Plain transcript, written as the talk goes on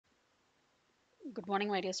Good morning,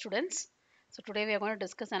 my dear students. So today we are going to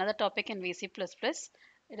discuss another topic in VC++.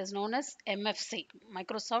 It is known as MFC,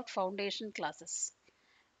 Microsoft Foundation Classes,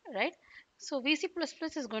 right? So VC++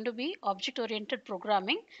 is going to be object-oriented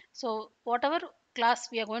programming. So whatever class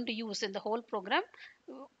we are going to use in the whole program,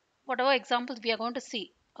 whatever examples we are going to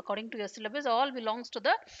see according to your syllabus, all belongs to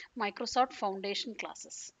the Microsoft Foundation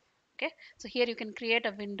classes. Okay, so here you can create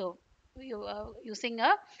a window using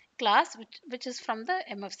a class which is from the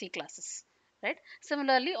MFC classes, right?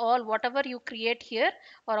 Similarly, all whatever you create here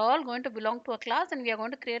are all going to belong to a class, and we are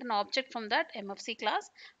going to create an object from that MFC class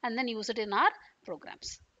and then use it in our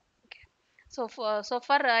programs. Okay. So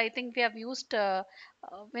far I think we have used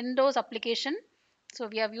Windows application. So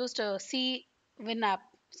we have used C WinApp.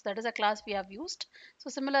 So that is a class we have used. So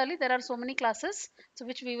similarly, there are so many classes, so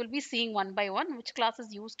which we will be seeing one by one. Which class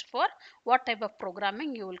is used for what type of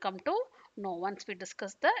programming, you will come to know once we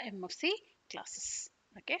discuss the MFC classes.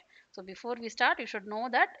 Okay. So before we start, you should know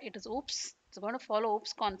that it is OOPS. It's going to follow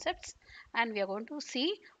OOPS concepts, and we are going to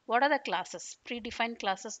see what are the classes, predefined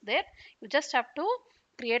classes there. You just have to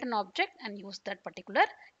create an object and use that particular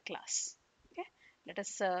class. Okay, let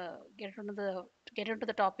us get into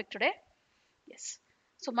the topic today. Yes.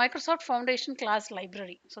 So Microsoft Foundation class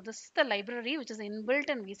library. So this is the library which is inbuilt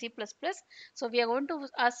in VC++. So we are going to,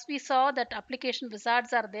 as we saw that application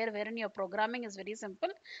wizards are there wherein your programming is very simple.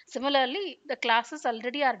 Similarly, the classes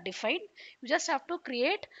already are defined. You just have to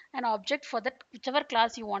create an object for that whichever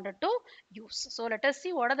class you wanted to use. So let us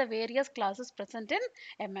see what are the various classes present in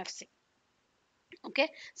MFC. Okay,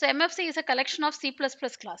 so MFC is a collection of C++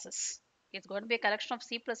 classes. It's going to be a collection of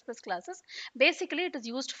C++ classes. Basically, it is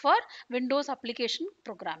used for Windows application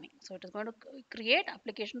programming. So it is going to create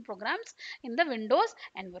application programs in the Windows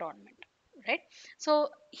environment, right? So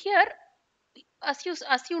here, as you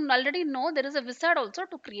already know, there is a wizard also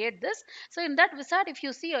to create this. So in that wizard, if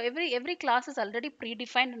you see, every class is already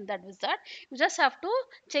predefined in that wizard. You just have to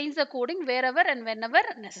change the coding wherever and whenever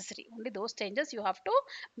necessary. Only those changes you have to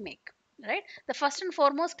make, right? The first and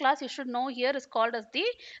foremost class you should know here is called as the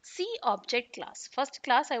C object class. First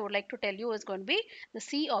class I would like to tell you is going to be the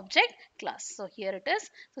C object class. So here it is.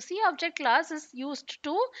 So C object class is used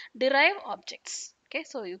to derive objects. Okay,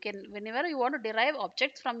 so you can, whenever you want to derive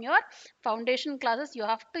objects from your foundation classes, you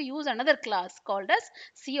have to use another class called as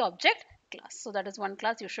C object class. So that is one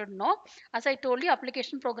class you should know. As I told you,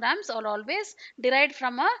 application programs are always derived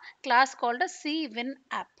from a class called a C Win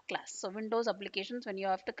app class. So Windows applications, when you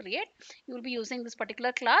have to create, you will be using this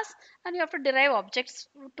particular class, and you have to derive objects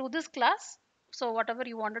to this class. So whatever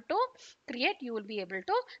you wanted to create, you will be able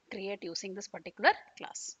to create using this particular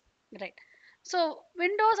class, right? So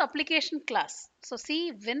Windows application class. So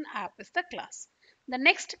C Win app is the class. The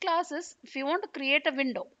next class is, if you want to create a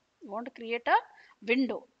window, you want to create a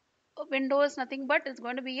window. A window is nothing but it's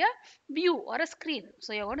going to be a view or a screen.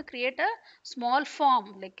 So you're going to create a small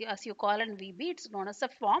form, like as you call in VB, it's known as a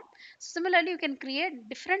form. Similarly, you can create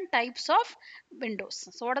different types of windows.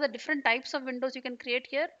 So what are the different types of windows you can create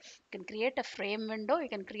here? You can create a frame window, you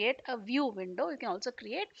can create a view window, you can also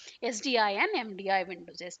create SDI and MDI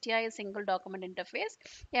windows. SDI is single document interface,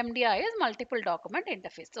 MDI is multiple document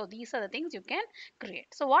interface. So these are the things you can create.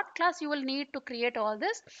 So what class you will need to create all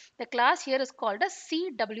this? The class here is called a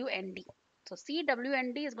CWND. So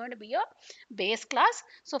CWND is going to be a base class.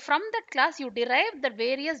 So from that class you derive the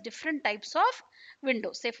various different types of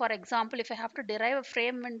windows. Say for example, if I have to derive a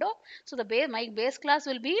frame window, so my base class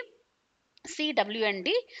will be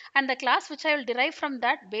CWND, and the class which I will derive from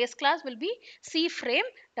that base class will be C frame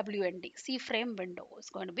WND. C frame window is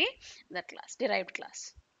going to be the class, derived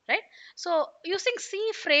class, right? So using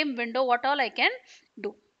C frame window, what all I can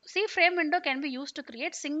do? C frame window can be used to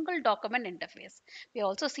create single document interface. We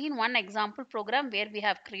also seen one example program where we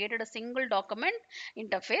have created a single document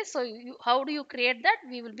interface. So how do you create that?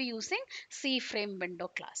 We will be using C frame window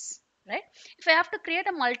class, right? If I have to create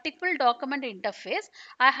a multiple document interface,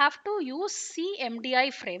 I have to use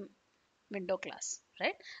CMDI frame window class,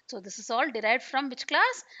 right? So this is all derived from which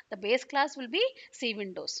class? The base class will be C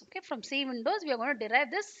Windows. Okay, from C Windows we are going to derive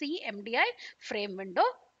this CMDI frame window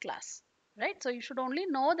class, right? So you should only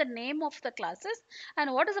know the name of the classes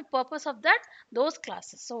and what is the purpose of that those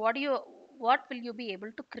classes. So what will you be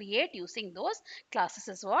able to create using those classes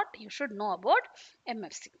is what you should know about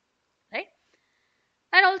MFC, right?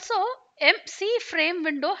 And also MC frame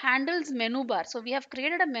window handles menu bar. So we have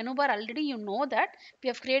created a menu bar already. You know that we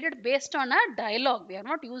have created based on a dialog. We have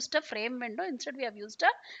not used a frame window. Instead, we have used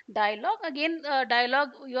a dialog. Again, dialog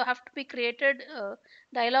you have to be created.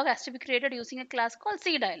 Dialog has to be created using a class called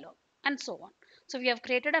C dialog, and so on. So we have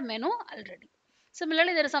created a menu already.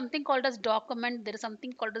 Similarly, there is something called as document, there is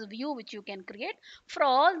something called as view which you can create. For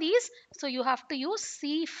all these, so you have to use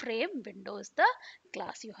C frame window is the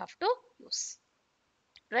class you have to use.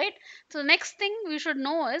 Right. So the next thing we should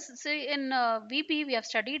know is, say in VP we have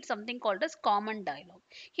studied something called as common dialog.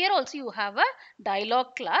 Here also you have a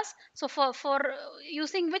dialog class. So for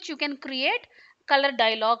using which you can create color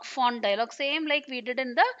dialog, font dialog, same like we did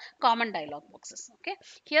in the common dialog boxes. Okay.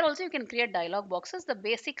 Here also you can create dialog boxes. The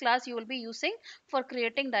basic class you will be using for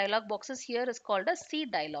creating dialog boxes here is called a C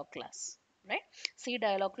dialog class. Right. C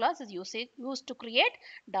dialog class is used to create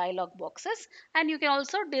dialog boxes, and you can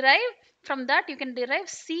also derive from that, you can derive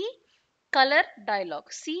C color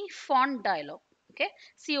dialog, C font dialog. Okay,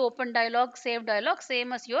 C open dialog, save dialog,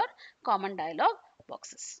 same as your common dialog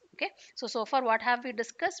boxes. Okay, so far what have we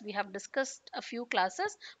discussed? We have discussed a few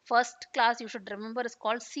classes. First class you should remember is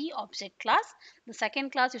called C object class. The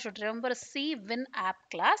second class you should remember is C win app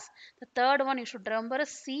class. The third one you should remember is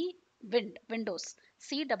C windows,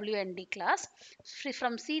 CWND class.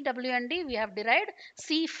 From CWND we have derived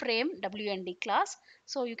C frame WND class.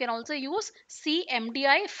 So you can also use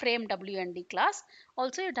CMDI frame WND class.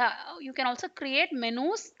 Also you can also create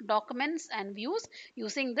menus, documents and views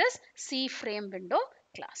using this C frame window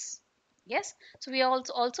class. Yes, so we have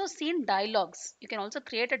also seen dialogues. You can also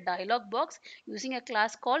create a dialog box using a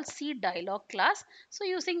class called C dialog class. So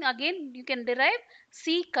using, again you can derive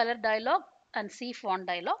C color dialog and C font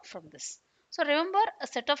dialog from this. So remember a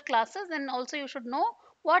set of classes, and also you should know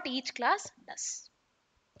what each class does.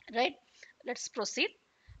 Right? Let's proceed.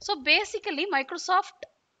 So basically Microsoft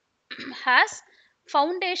has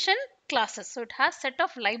foundation classes. So it has set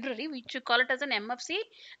of library which you call it as an MFC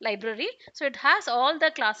library. So it has all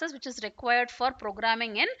the classes which is required for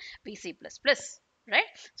programming in VC++. Right?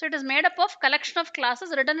 So it is made up of collection of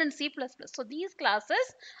classes written in C++. So these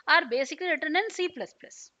classes are basically written in C++.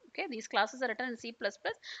 Okay, these classes are written in C++,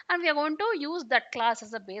 and we are going to use that class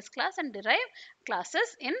as a base class and derive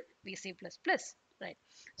classes in VC++. Right.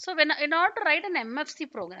 So when in order to write an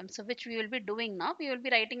MFC program, so which we will be doing now, we will be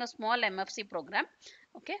writing a small MFC program,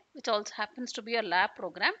 okay, which also happens to be a lab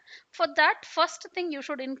program. For that, first thing you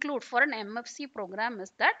should include for an MFC program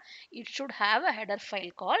is that it should have a header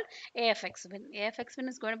file called AFXWin. AFXWin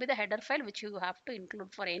is going to be the header file which you have to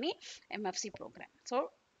include for any MFC program.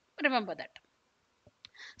 So remember that.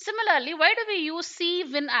 Similarly, why do we use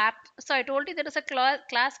CWin app? So I told you there is a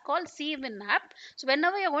class called CWin app. So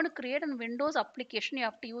whenever you want to create a Windows application, you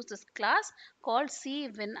have to use this class called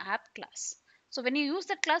CWin app class. So when you use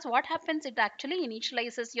that class, what happens? It actually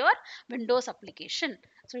initializes your Windows application.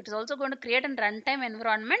 So it is also going to create a runtime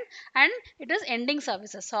environment, and it is ending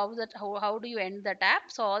services. So how do you end that app?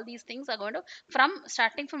 So all these things are going to, from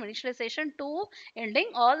starting from initialization to ending,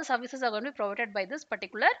 all the services are going to be provided by this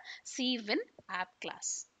particular CWin app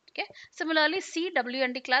class. Okay, similarly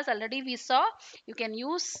CWND class already we saw, you can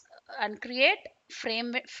use and create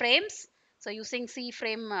frames. So using C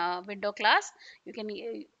frame window class, you can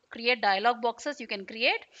create dialog boxes, you can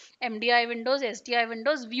create MDI windows, SDI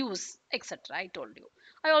windows, views, etc. I told you.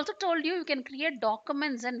 I also told you you can create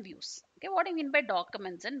documents and views. Okay, what I mean by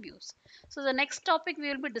documents and views? So the next topic we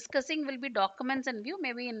will be discussing will be documents and view.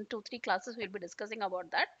 Maybe in 2-3 classes we'll be discussing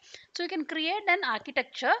about that. So you can create an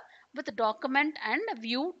architecture with document and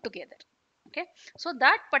view together. Okay, so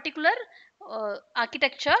that particular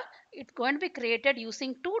architecture, it's going to be created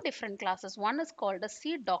using two different classes. One is called a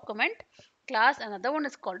C document class, another one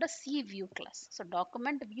is called a C view class. So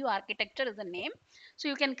document view architecture is the name. So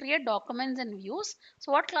you can create documents and views.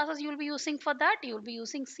 So what classes you will be using for that? You will be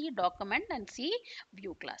using C document and C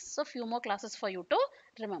view class. So few more classes for you to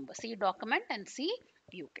remember: C document and C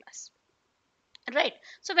view class. Right.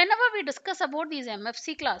 So whenever we discuss about these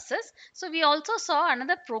MFC classes, so we also saw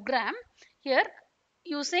another program here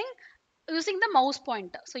using the mouse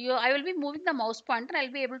pointer. So I will be moving the mouse pointer,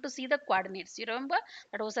 I'll be able to see the coordinates. You remember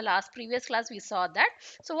that was the last previous class we saw that.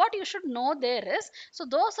 So what you should know there is, so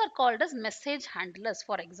those are called as message handlers.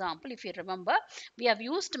 For example, if you remember, we have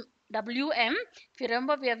used WM. If you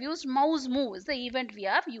remember, we have used mouse move is the event we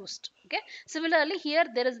have used. Okay. Similarly, here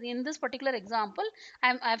there is, in this particular example,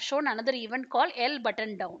 I have shown another event called L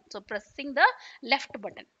button down. So pressing the left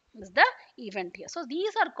button is the event here. So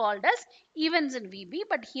these are called as events in VB,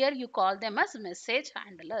 but here you call them as message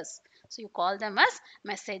handlers. So you call them as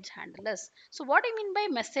message handlers. So what I mean by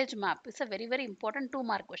message map? It's a very important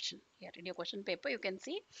 2-mark question. Here in your question paper you can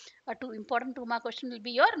see a important 2-mark question will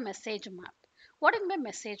be your message map. What I mean by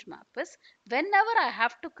message map is, whenever I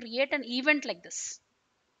have to create an event like this,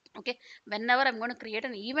 Okay, whenever I'm going to create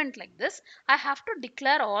an event like this, I have to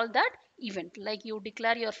declare all that event. Like you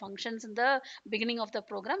declare your functions in the beginning of the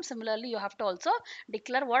program, similarly you have to also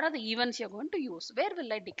declare what are the events you're going to use. Where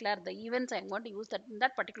will I declare the events I'm going to use that in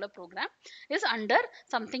that particular program is under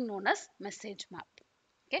something known as message map.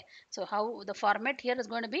 Okay, so how the format here is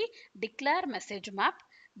going to be: declare message map,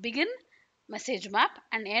 begin message map,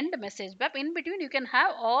 and end message map. In between you can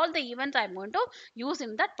have all the events I'm going to use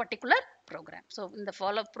in that particular program. So in the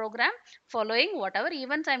follow program following whatever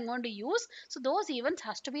events I'm going to use, so those events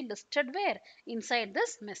has to be listed where? Inside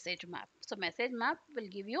this message map. So message map will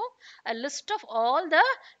give you a list of all the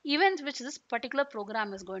events which this particular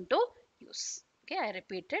program is going to use. Okay, I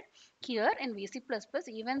repeat it. Here in VC++,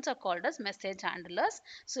 events are called as message handlers.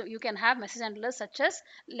 So you can have message handlers such as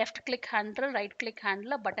left click handler, right click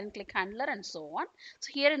handler, button click handler, and so on.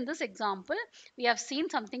 So here in this example, we have seen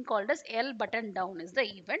something called as L button down is the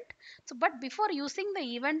event. So but before using the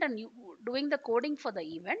event and doing the coding for the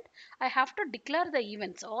event, I have to declare the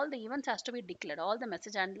events. All the events has to be declared. All the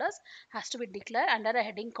message handlers has to be declared under a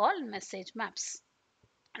heading called message maps.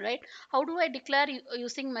 Right, how do I declare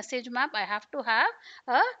using message map? I have to have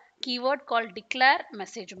a keyword called declare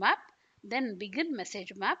message map, then begin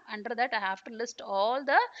message map. Under that I have to list all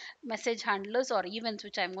the message handlers or events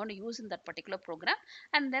which I'm going to use in that particular program,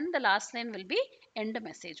 and then the last line will be end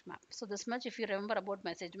message map. So this much if you remember about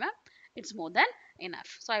message map, it's more than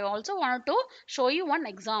enough. So I also wanted to show you one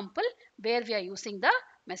example where we are using the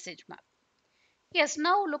message map. Yes,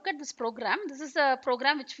 now look at this program. This is a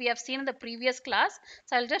program which we have seen in the previous class.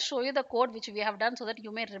 So I'll just show you the code which we have done so that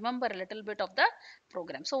you may remember a little bit of the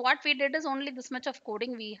program. So what we did is only this much of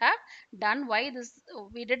coding we have done. Why this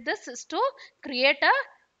we did this is to create a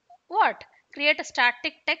what? Create a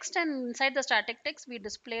static text, and inside the static text we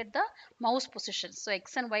displayed the mouse positions. So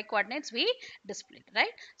x and y coordinates we displayed, right?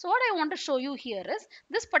 So what I want to show you here is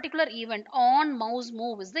this particular event on mouse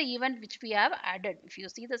move is the event which we have added. If you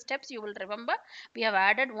see the steps, you will remember we have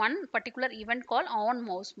added one particular event called on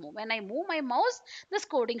mouse move. When I move my mouse, this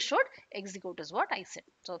coding should execute is what I said.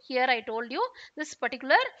 So here I told you this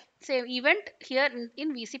particular say event here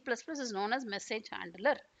in VC++ is known as message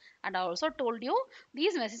handler. And I also told you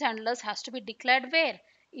these message handlers has to be declared where?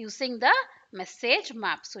 Using the message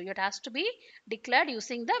map. So it has to be declared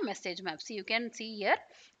using the message map. So you can see here.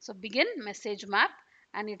 So begin message map,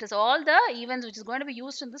 and it is all the events which is going to be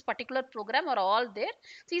used in this particular program are all there.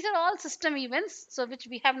 These are all system events, so which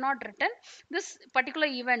we have not written. This particular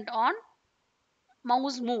event on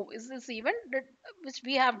mouse move is this event that, which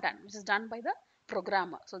we have done, which is done by the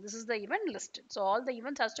programmer. So this is the event listed. So all the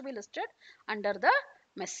events has to be listed under the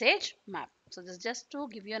message map. So this is just to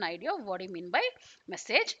give you an idea of what I mean by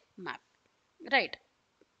message map, right?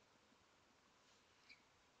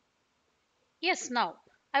 Yes, now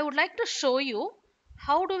I would like to show you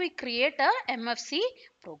how do we create a MFC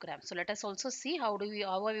program. So let us also see how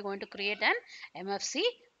are we going to create an MFC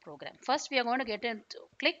program. First we are going to get into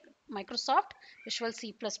click Microsoft Visual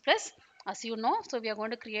C++, as you know. So we are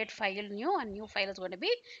going to create file new, and new file is going to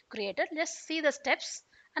be created. Just see the steps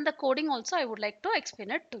and the coding also I would like to explain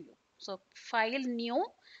it to you. So file new,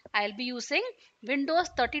 I'll be using Windows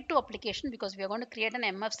 32 application because we are going to create an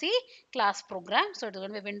MFC class program. So it's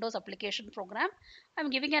going to be Windows application program. I'm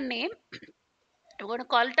giving a name. I'm going to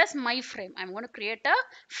call it as my frame. I'm going to create a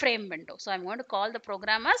frame window. So I'm going to call the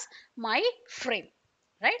program as my frame,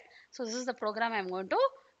 right? So this is the program I'm going to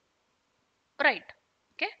write.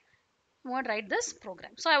 Okay, I'm going to write this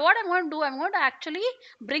program. So what I'm going to do, I'm going to actually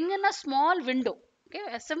bring in a small window.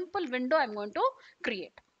 Okay, a simple window I'm going to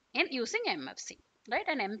create in using MFC. Right,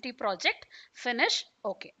 an empty project, finish,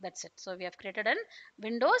 okay, that's it. So we have created an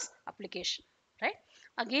Windows application. Right,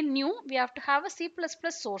 again new, we have to have a C++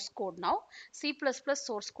 source code now. C++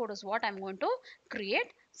 source code is what I'm going to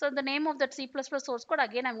create. So the name of that C++ source code,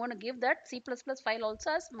 again I'm going to give that C++ file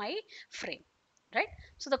also as my frame. Right,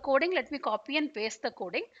 so the coding, let me copy and paste the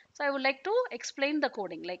coding. So I would like to explain the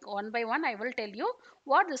coding, like one by one I will tell you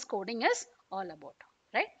what this coding is all about.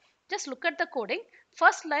 Right, just look at the coding.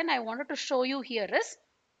 First line I wanted to show you here is,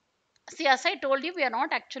 see, as I told you, we are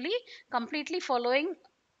not actually completely following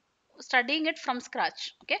studying it from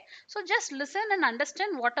scratch. Okay, so just listen and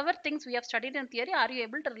understand whatever things we have studied in theory, are you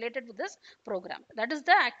able to relate it with this program? That is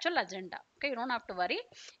the actual agenda. Okay, you don't have to worry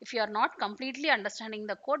if you are not completely understanding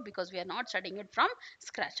the code, because we are not studying it from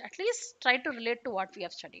scratch. At least try to relate to what we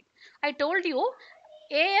have studied. I told you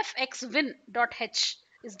afxwin.h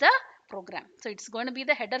is the program, so it's going to be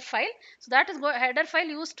the header file. So that is header file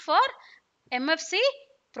used for MFC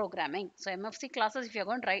programming. So MFC classes, if you're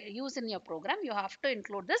going to use in your program, you have to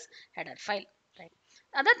include this header file. Right,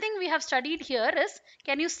 other thing we have studied here is,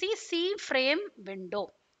 can you see C frame window?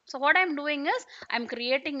 So what I'm doing is I'm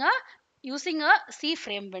creating a using a C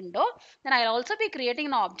frame window. Then I'll also be creating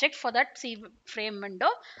an object for that C frame window,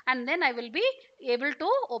 and then I will be able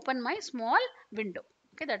to open my small window.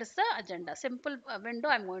 Okay, that is the agenda. Simple window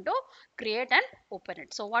I'm going to create and open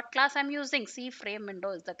it. So what class I'm using? C frame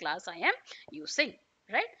window is the class I am using,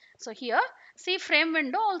 right? So here C frame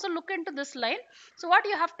window, also look into this line. So what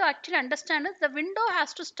you have to actually understand is the window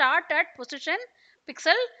has to start at position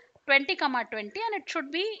pixel 20 comma 20, and it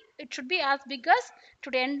should be as big as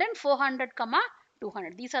to end in 400 comma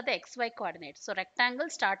 200. These are the xy coordinates. So rectangle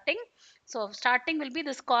starting, so starting will be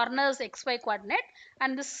this corner's xy coordinate,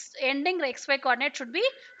 and this ending xy coordinate should be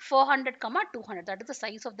 400 comma 200. That is the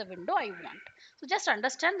size of the window I want. So just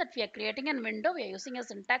understand that we are creating a window, we are using a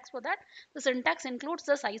syntax for that. The syntax includes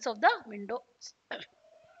the size of the window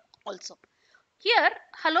also. Here,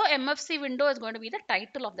 hello MFC window is going to be the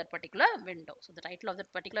title of that particular window. So the title of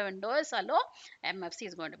that particular window is hello MFC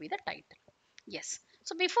is going to be the title. Yes.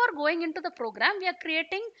 So before going into the program, we are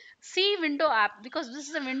creating C window app, because this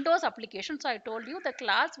is a Windows application. So I told you the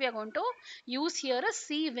class we are going to use here is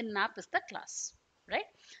C win app is the class, right?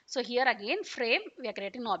 So here again frame, we are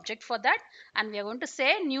creating an object for that, and we are going to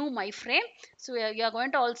say new my frame. So we are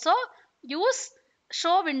going to also use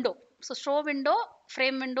show window. So show window,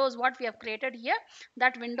 frame window is what we have created here.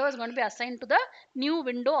 That window is going to be assigned to the new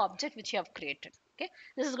window object which you have created. Okay,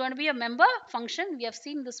 this is going to be a member function. We have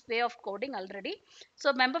seen this way of coding already.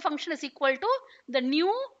 So member function is equal to the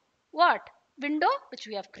new what window which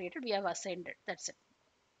we have created, we have assigned it. That's it.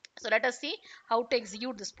 So let us see how to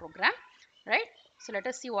execute this program, right? So let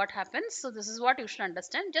us see what happens. So this is what you should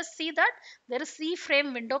understand. Just see that there is C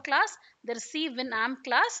frame window class, there is C winamp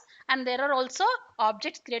class, and there are also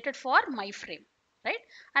objects created for my frame, right?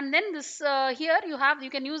 And then this here you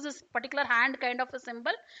can use this particular hand kind of a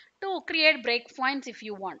symbol to create breakpoints if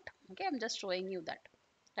you want. Okay, I'm just showing you that,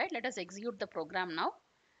 right? Let us execute the program now,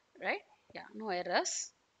 right? Yeah, no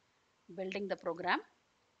errors. Building the program.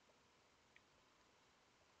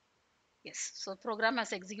 Yes, so program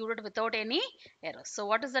has executed without any errors. So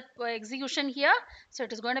what is that execution here? So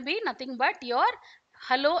it is going to be nothing but your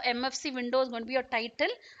hello MFC window is going to be your title,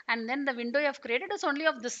 and then the window you have created is only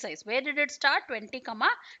of this size. Where did it start? 20 comma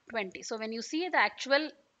 20. So when you see the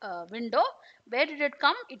actual window, where did it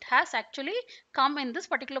come? It has actually come in this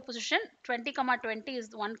particular position. 20 comma 20 is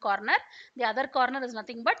one corner, the other corner is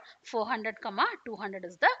nothing but 400 comma 200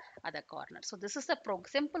 is the other corner. So this is a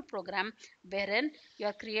simple program wherein you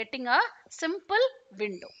are creating a simple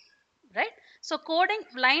window, right? So coding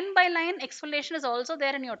line by line explanation is also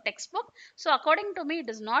there in your textbook. So according to me it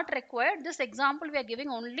is not required. This example we are giving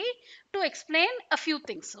only to explain a few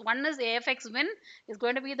things. One is AFX win is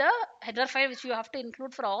going to be the header file which you have to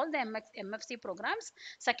include for all the MFC programs.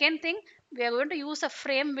 Second thing, we are going to use a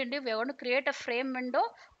frame window. We are going to create a frame window.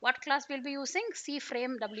 What class we'll be using? C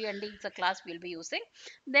frame WND is the class we'll be using.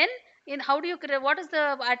 Then in how do you create, what is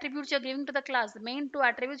the attributes you're giving to the class? The main two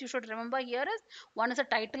attributes you should remember here is, one is the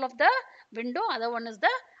title of the window, other one is the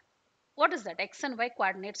what is that x and y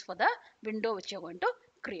coordinates for the window which you're going to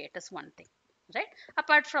create is one thing, right?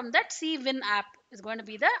 Apart from that, C win app is going to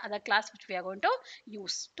be the other class which we are going to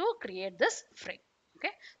use to create this frame.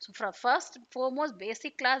 Okay, so for first foremost base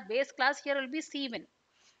class here will be C win.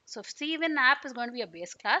 So C-Win app is going to be a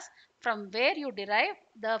base class from where you derive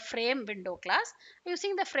the frame window class.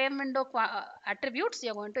 Using the frame window attributes,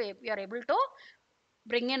 you are able to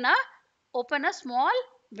bring in a open a small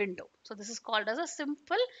window. So this is called as a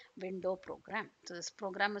simple window program. So this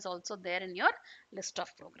program is also there in your list of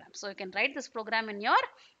programs. So you can write this program in your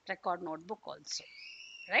record notebook also,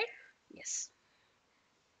 right? Yes.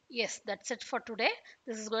 Yes, that's it for today.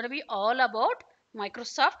 This is going to be all about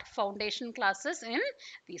Microsoft Foundation classes in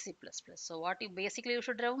VC++. So what you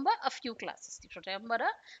should remember a few classes. You should remember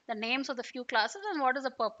the names of the few classes and what is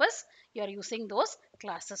the purpose you are using those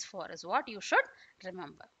classes for is what you should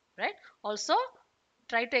remember, right? Also,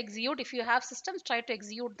 try to execute, if you have systems, try to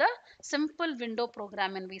execute the simple window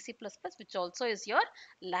program in VC++, which also is your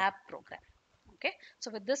lab program. Okay,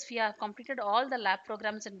 so with this we have completed all the lab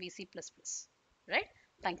programs in VC++, right?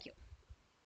 Thank you.